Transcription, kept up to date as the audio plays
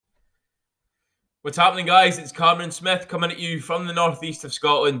What's happening, guys? It's Cameron Smith coming at you from the northeast of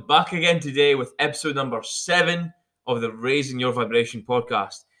Scotland, back again today with episode number 7 of the Raising Your Vibration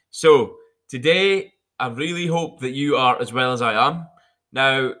podcast. So, today, I really hope that you are as well as I am.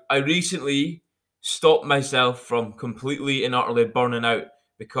 Now, I recently stopped myself from completely and utterly burning out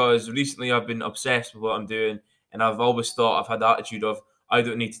because recently I've been obsessed with what I'm doing, and I've always thought I've had the attitude of, I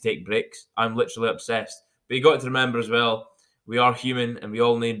don't need to take breaks. I'm literally obsessed. But you got to remember as well, we are human and we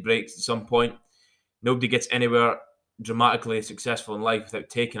all need breaks at some point. Nobody gets anywhere dramatically successful in life without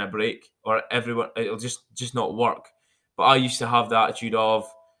taking a break, or everyone it'll just not work. But I used to have the attitude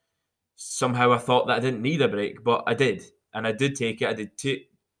of somehow I thought that I didn't need a break, but I did, and I did take it. I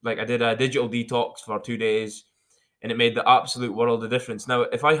did a digital detox for 2 days, and it made the absolute world of difference. Now,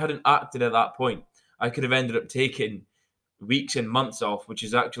 if I hadn't acted at that point, I could have ended up taking weeks and months off, which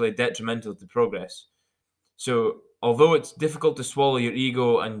is actually detrimental to progress. So, although it's difficult to swallow your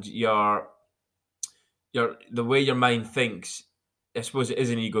ego and the way your mind thinks, I suppose it is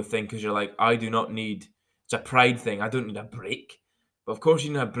an ego thing because you're like, I do not need. It's a pride thing. I don't need a break, but of course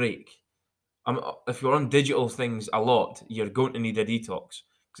you need a break. If you're on digital things a lot, you're going to need a detox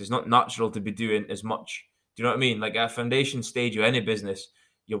because it's not natural to be doing as much. Do you know what I mean? Like at a foundation stage of any business,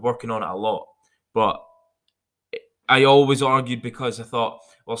 you're working on it a lot. But I always argued because I thought,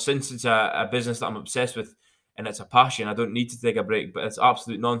 well, since it's a business that I'm obsessed with and it's a passion, I don't need to take a break. But it's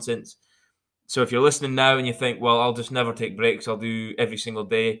absolute nonsense. So if you're listening now and you think, well, I'll just never take breaks, I'll do every single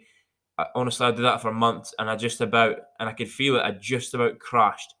day. Honestly, I did that for months and I could feel it, I just about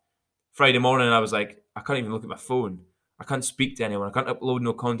crashed. Friday morning, I was like, I can't even look at my phone. I can't speak to anyone. I can't upload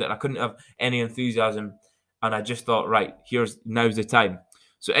no content. I couldn't have any enthusiasm. And I just thought, right, now's the time.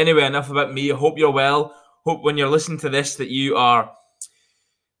 So anyway, enough about me. I hope you're well. Hope when you're listening to this that you are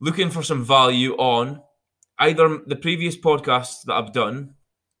looking for some value on either the previous podcasts that I've done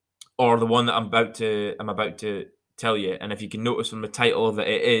or the one that I'm about to tell you. And if you can notice from the title that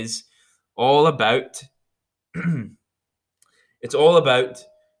it is all about it's all about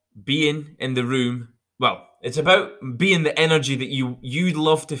being in the room. Well, it's about being the energy that you'd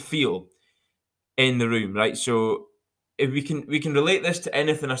love to feel in the room, right? So if we can relate this to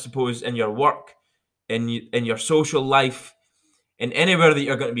anything, I suppose, in your work, in your social life, in anywhere that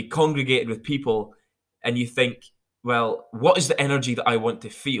you're going to be congregated with people, and you think, well, what is the energy that I want to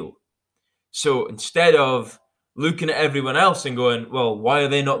feel? So instead of looking at everyone else and going, well, why are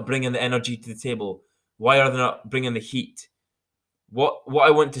they not bringing the energy to the table? Why are they not bringing the heat? What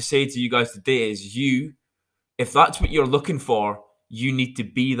I want to say to you guys today is if that's what you're looking for, you need to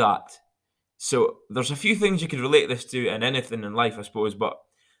be that. So there's a few things you could relate this to in anything in life, I suppose, but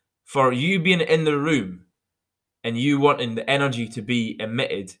for you being in the room and you wanting the energy to be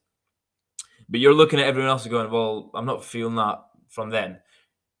emitted, but you're looking at everyone else and going, well, I'm not feeling that from them.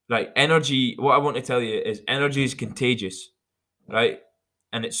 Right, energy, what I want to tell you is energy is contagious, right?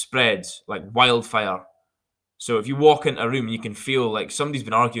 And it spreads like wildfire. So if you walk into a room and you can feel like somebody's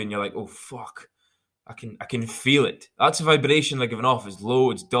been arguing, you're like, oh fuck, I can feel it. That's a vibration like giving off. It's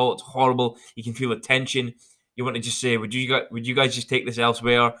low, it's dull, it's horrible. You can feel the tension. You want to just say, would you guys just take this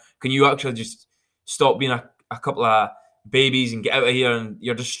elsewhere? Can you actually just stop being a couple of babies and get out of here? And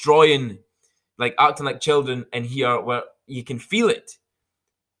you're destroying, like acting like children in here where you can feel it.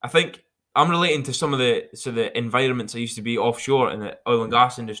 I think I'm relating to some of the environments I used to be offshore in the oil and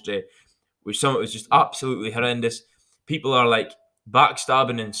gas industry, which some of it was just absolutely horrendous. People are like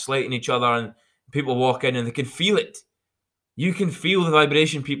backstabbing and slating each other, and people walk in and they can feel it. You can feel the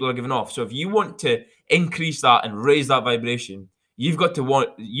vibration people are giving off. So if you want to increase that and raise that vibration, you've got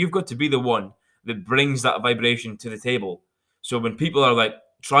to be the one that brings that vibration to the table. So when people are like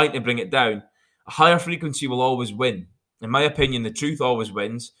trying to bring it down, a higher frequency will always win. In my opinion, the truth always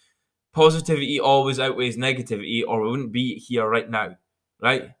wins. Positivity always outweighs negativity, or we wouldn't be here right now,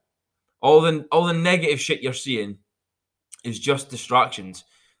 right? All the negative shit you're seeing is just distractions.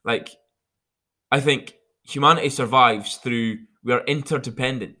 Like, I think humanity survives through we are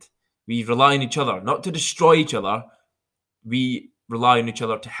interdependent. We rely on each other, not to destroy each other. We rely on each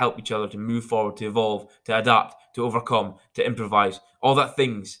other to help each other, to move forward, to evolve, to adapt, to overcome, to improvise. All that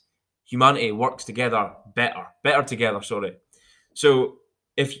things. Humanity works together better together, sorry. So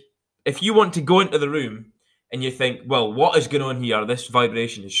if you want to go into the room and you think, well, what is going on here? This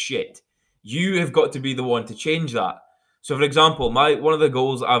vibration is shit. You have got to be the one to change that. So, for example, one of the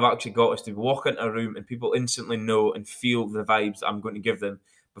goals that I've actually got is to walk into a room and people instantly know and feel the vibes that I'm going to give them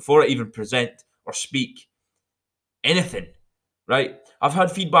before I even present or speak anything, right? I've had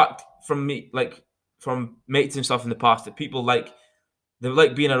feedback from from mates and stuff in the past that people they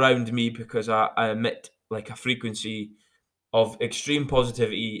like being around me because I emit like a frequency of extreme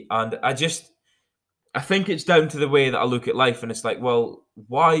positivity, and I think it's down to the way that I look at life, and it's like, well,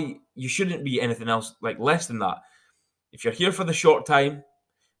 why you shouldn't be anything else like less than that. If you're here for the short time,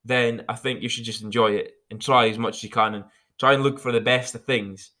 then I think you should just enjoy it and try as much as you can and try and look for the best of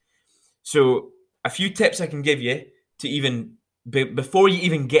things. So, a few tips I can give you to even before you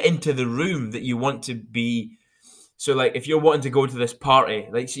even get into the room that you want to be. So, like, if you're wanting to go to this party,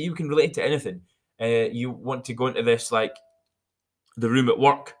 like, so you can relate to anything. You want to go into this, like, the room at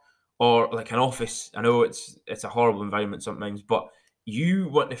work or like an office. I know it's a horrible environment sometimes, but you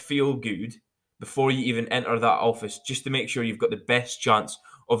want to feel good before you even enter that office, just to make sure you've got the best chance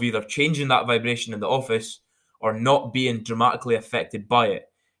of either changing that vibration in the office or not being dramatically affected by it.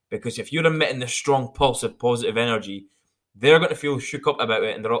 Because if you're emitting this strong pulse of positive energy, they're going to feel shook up about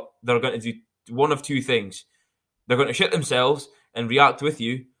it, and they're going to do one of two things: they're going to shit themselves and react with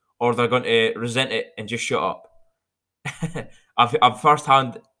you, or they're going to resent it and just shut up. I've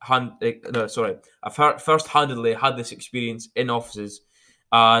first-handedly had this experience in offices,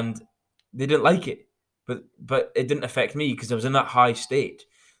 and they didn't like it, but it didn't affect me because I was in that high state.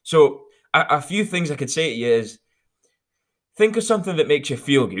 So a few things I could say to you is, think of something that makes you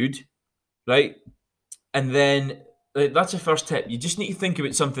feel good, right? And then that's the first tip. You just need to think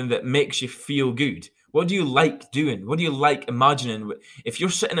about something that makes you feel good. What do you like doing? What do you like imagining? If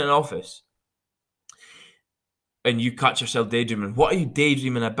you're sitting in an office and you catch yourself daydreaming, what are you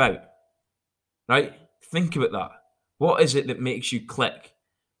daydreaming about? Right? Think about that. What is it that makes you click?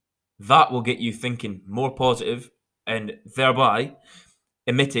 That will get you thinking more positive and thereby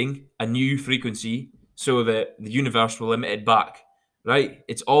emitting a new frequency so that the universe will emit it back. Right?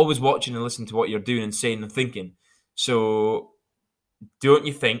 It's always watching and listening to what you're doing and saying and thinking. So don't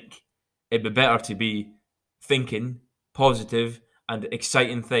you think it'd be better to be thinking positive and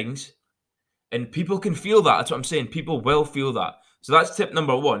exciting things? And people can feel that. That's what I'm saying. People will feel that. So that's tip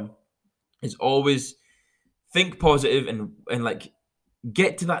number one, is always think positive and like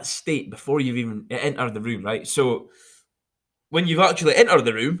get to that state before you've even entered the room, right? So when you've actually entered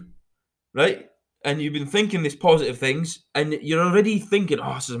the room, right, and you've been thinking these positive things, and you're already thinking,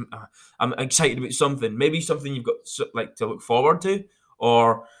 oh, I'm excited about something, maybe something you've got like to look forward to,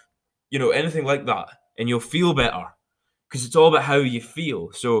 or anything like that, and you'll feel better because it's all about how you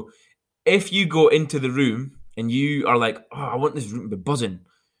feel. So if you go into the room and you are like, oh, I want this room to be buzzing,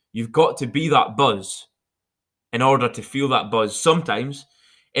 you've got to be that buzz in order to feel that buzz sometimes.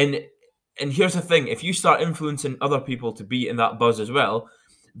 And here's the thing, if you start influencing other people to be in that buzz as well,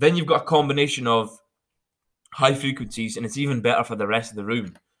 then you've got a combination of high frequencies, and it's even better for the rest of the room.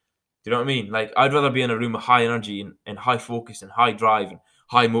 Do you know what I mean? Like, I'd rather be in a room with high energy and high focus and high drive and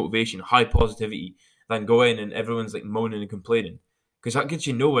high motivation, high positivity, than go in and everyone's like moaning and complaining. Because that gets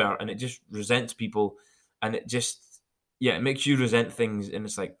you nowhere, and it just resents people, and it just, it makes you resent things, and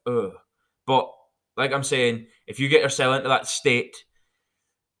it's like, ugh. But like I'm saying, if you get yourself into that state,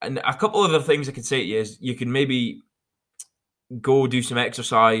 and a couple other things I could say to you is, you can maybe go do some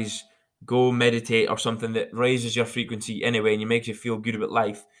exercise, go meditate or something that raises your frequency anyway, and you makes you feel good about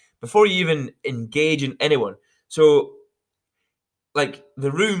life before you even engage in anyone. So, like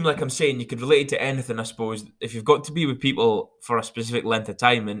the room, like I'm saying, you could relate it to anything, I suppose. If you've got to be with people for a specific length of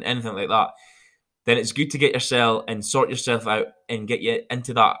time and anything like that, then it's good to get yourself and sort yourself out and get you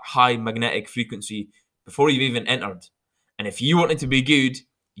into that high magnetic frequency before you've even entered. And if you want it to be good,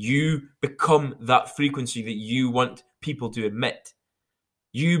 you become that frequency that you want people to emit.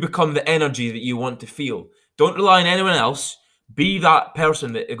 You become the energy that you want to feel. Don't rely on anyone else. Be that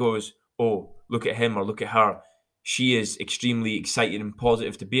person that goes, oh, look at him or look at her. She is extremely excited and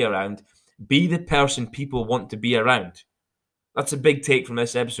positive to be around. Be the person people want to be around. That's a big take from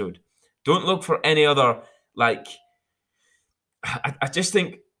this episode. Don't look for any other, like, I just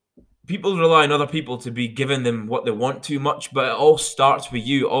think people rely on other people to be giving them what they want too much, but it all starts with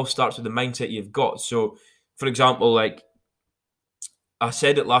you. It all starts with the mindset you've got. So, for example, like, I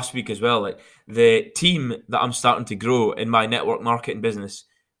said it last week as well, like, the team that I'm starting to grow in my network marketing business,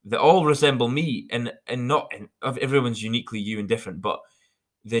 they all resemble me, and not everyone's uniquely you and different, but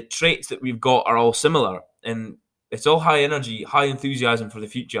the traits that we've got are all similar, and it's all high energy, high enthusiasm for the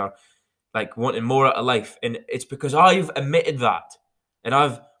future, like wanting more out of life. And it's because I've admitted that, and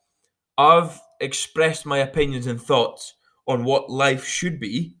I've expressed my opinions and thoughts on what life should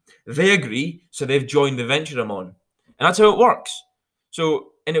be. They agree, so they've joined the venture I'm on, and that's how it works. So,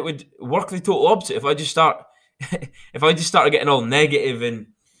 and it would work the total opposite if I just started getting all negative and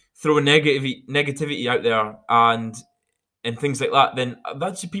throwing negativity out there and things like that. Then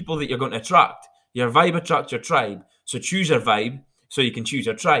that's the people that you're going to attract. Your vibe attracts your tribe. So choose your vibe so you can choose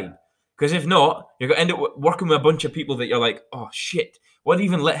your tribe. Because if not, you're going to end up working with a bunch of people that you're like, oh shit, what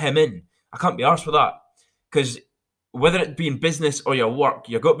even let him in? I can't be arsed with that. Because whether it be in business or your work,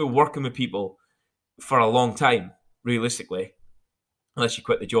 you've got to be working with people for a long time, realistically. Unless you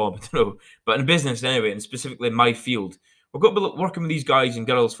quit the job, I don't know. But in business anyway, and specifically in my field, we've got to be working with these guys and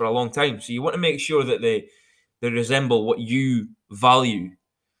girls for a long time. So you want to make sure that they resemble what you value.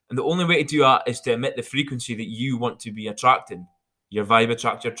 And the only way to do that is to emit the frequency that you want to be attracting. Your vibe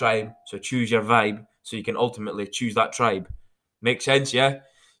attracts your tribe, so choose your vibe so you can ultimately choose that tribe. Makes sense, yeah?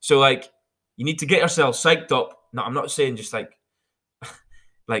 So, like, you need to get yourself psyched up. No, I'm not saying just, like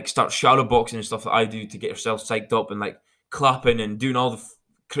start shadow boxing and stuff that I do to get yourself psyched up and, like, clapping and doing all the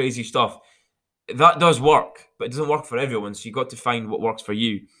crazy stuff. That does work, but it doesn't work for everyone, so you've got to find what works for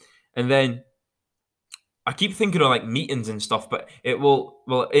you. And then I keep thinking of like meetings and stuff, but it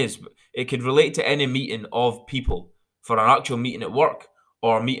is. It could relate to any meeting of people, for an actual meeting at work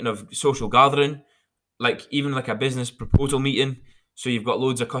or a meeting of social gathering, like even like a business proposal meeting. So you've got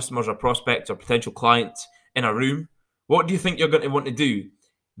loads of customers or prospects or potential clients in a room. What do you think you're going to want to do?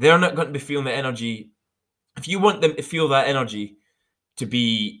 They're not going to be feeling the energy. If you want them to feel that energy to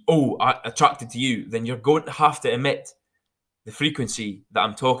be attracted to you, then you're going to have to emit the frequency that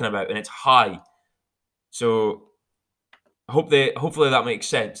I'm talking about, and it's high. So hopefully that makes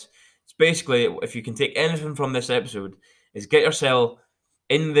sense. It's basically, if you can take anything from this episode, is get yourself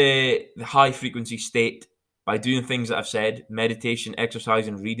in the high frequency state by doing things that I've said, meditation, exercise,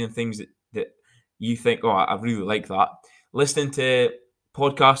 and reading things that you think, I really like that. Listening to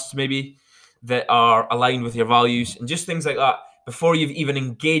podcasts maybe that are aligned with your values, and just things like that before you've even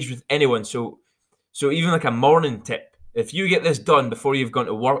engaged with anyone. So even like a morning tip, if you get this done before you've gone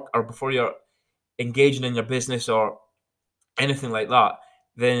to work or before you're engaging in your business or anything like that,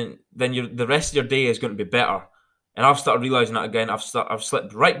 then the rest of your day is going to be better. And I've started realizing that again. I've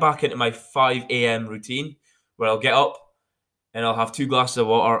slipped right back into my 5 a.m. routine where I'll get up and I'll have 2 glasses of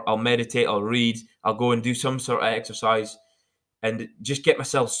water, I'll meditate, I'll read, I'll go and do some sort of exercise and just get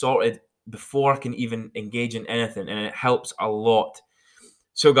myself sorted before I can even engage in anything, and it helps a lot.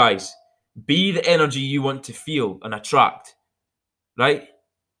 So guys, be the energy you want to feel and attract, right?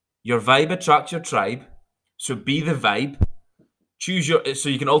 Your vibe attracts your tribe, so be the vibe. So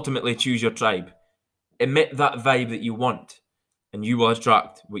you can ultimately choose your tribe. Emit that vibe that you want, and you will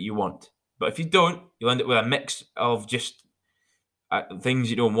attract what you want. But if you don't, you'll end up with a mix of just things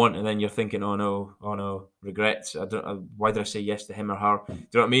you don't want, and then you're thinking, oh no, regrets. Why did I say yes to him or her? Do you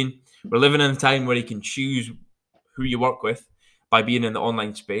know what I mean? We're living in a time where you can choose who you work with by being in the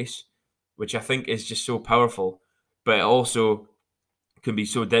online space, which I think is just so powerful. But it also can be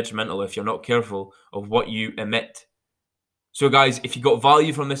so detrimental if you're not careful of what you emit. So guys, if you got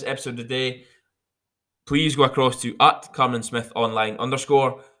value from this episode today, please go across to @CameronSmithOnline_,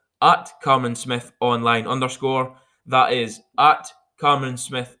 @CameronSmithOnline_. That is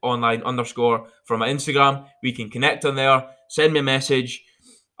 @CameronSmithOnline_ for my Instagram. We can connect on there. Send me a message.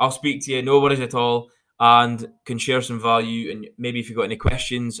 I'll speak to you, no worries at all, and can share some value. And maybe if you've got any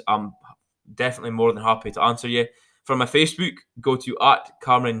questions, I'm definitely more than happy to answer you. For my Facebook, go to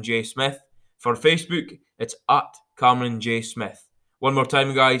 @CameronJ Smith. For Facebook, it's @CameronJ Smith. One more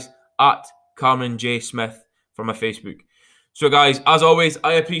time, guys, @CameronJ Smith for my Facebook. So guys, as always,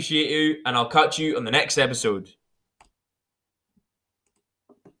 I appreciate you, and I'll catch you on the next episode.